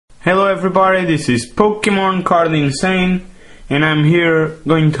Hello everybody, this is Pokemon Card Insane, and I'm here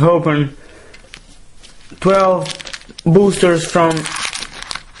going to open 12 boosters from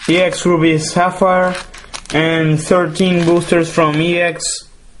EX Ruby and Sapphire and 13 boosters from EX,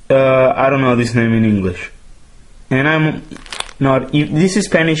 I don't know this name in English. And I'm not, this is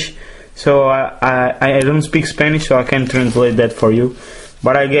Spanish, so I don't speak Spanish, so I can't translate that for you.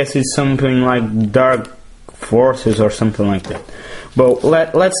 But I guess it's something like Dark Forces or something like that. But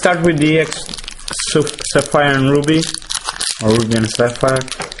let's start with the EX Sapphire and Ruby, or Ruby and Sapphire.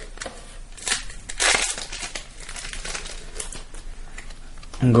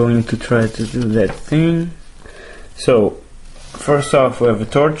 I'm going to try to do that thing. So, first off we have a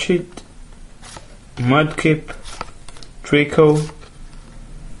Torchic, Mudkip, Trico,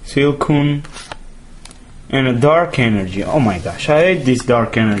 Silcoon, and a Dark Energy. Oh my gosh, I hate these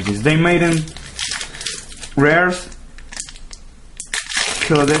Dark Energies. They made them rares,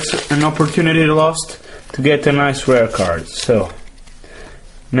 so that's an opportunity lost to get a nice rare card. So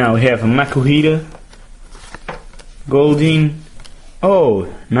now we have a Makuhita, Goldeen,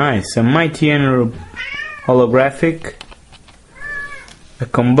 oh nice, a Mighty Ener holographic, a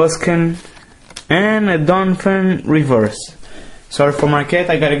Combusken, and a Donphan reverse. Sorry for my cat,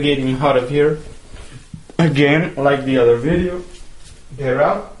 I gotta get him out of here. Again, like the other video. Get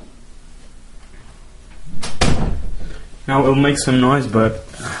out. Now we'll make some noise, but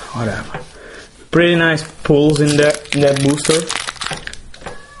whatever. Pretty nice pulls in that booster.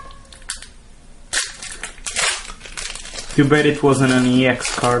 Too bad it wasn't an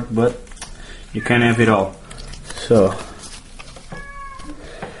EX card, but you can have it all. So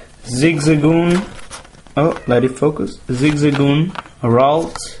Zigzagoon, oh let it focus. Zigzagoon,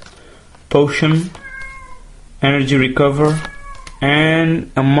 Ralt, Potion, Energy Recover,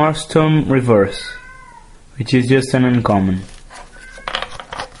 and a Marstorm reverse, which is just an uncommon.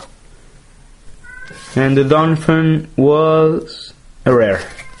 And the Donphan was a rare.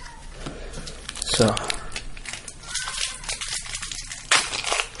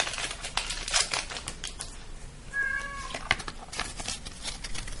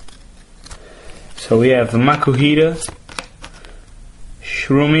 So we have Makuhita,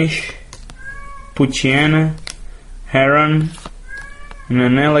 Shroomish, Poochyena, Heron, and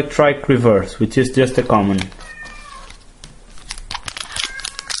an Electric reverse, which is just a common.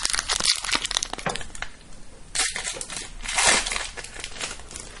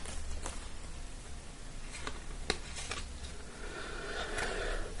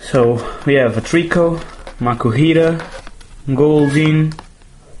 So we have a Trico, Makuhita, Goldeen,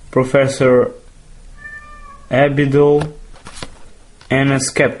 Professor Abidol, and a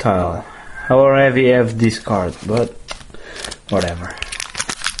Sceptile. I already have this card, but whatever.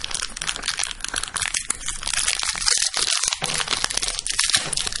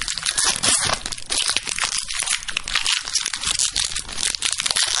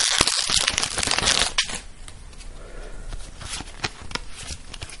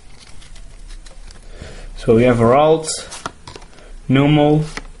 So we have Ralt, Numel,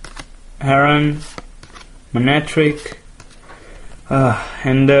 Heron, Manectric,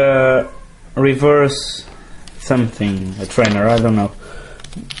 and reverse something, a trainer, I don't know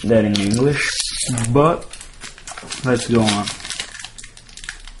that in English, but let's go on.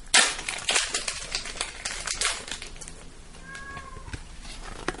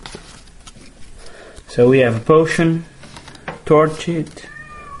 So we have a Potion, Torchic,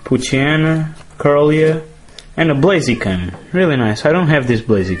 Poochyena, Curlia, and a Blaziken. Really nice. I don't have this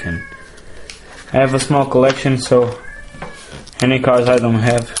Blaziken. I have a small collection, so any cards I don't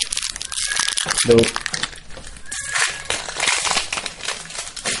have, though.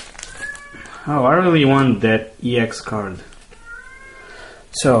 Oh, I really want that EX card.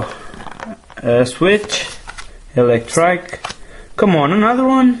 So, Switch, Electric. Come on, another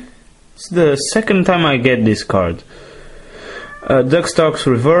one? It's the second time I get this card. Duckstox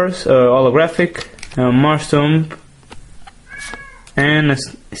reverse, holographic, Marstomp, and a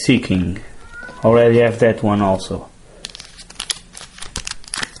Seeking. Already have that one also.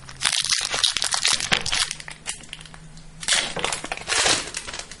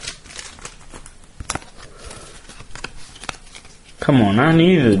 Come on, I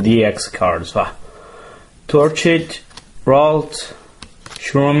need the X cards. Torchic, Ralt,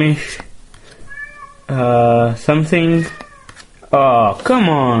 Shroomish, something. Oh, come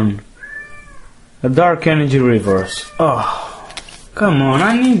on. A Dark Energy reverse. Oh, come on,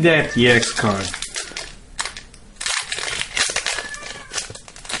 I need that EX card.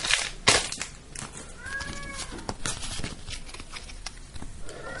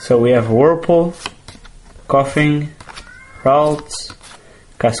 So we have Whirlpool, Coughing, Ralts,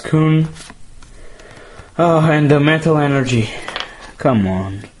 Cascoon. Oh, and the Metal Energy. Come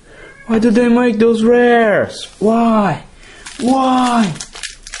on. Why do they make those rares? Why? Why?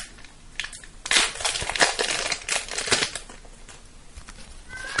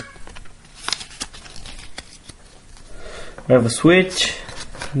 We have a Switch,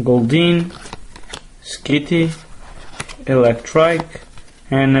 Goldeen, Skitty, Electric,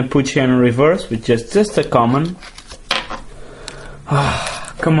 and a Pucciano Reverse, which is just a common.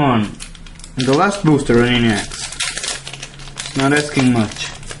 Come on. And the last booster in EX. It's not asking much.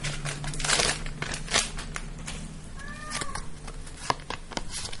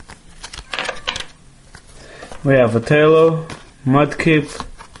 We have a Tailo, Mudkip,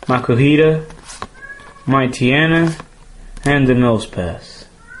 Makuhita, Mightyena, and the Nosepass.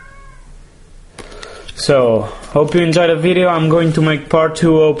 So, hope you enjoyed the video. I'm going to make part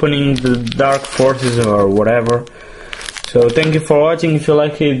 2 opening the Dark Forces or whatever. So thank you for watching. If you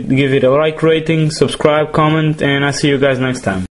like it, give it a like rating, subscribe, comment, and I'll see you guys next time.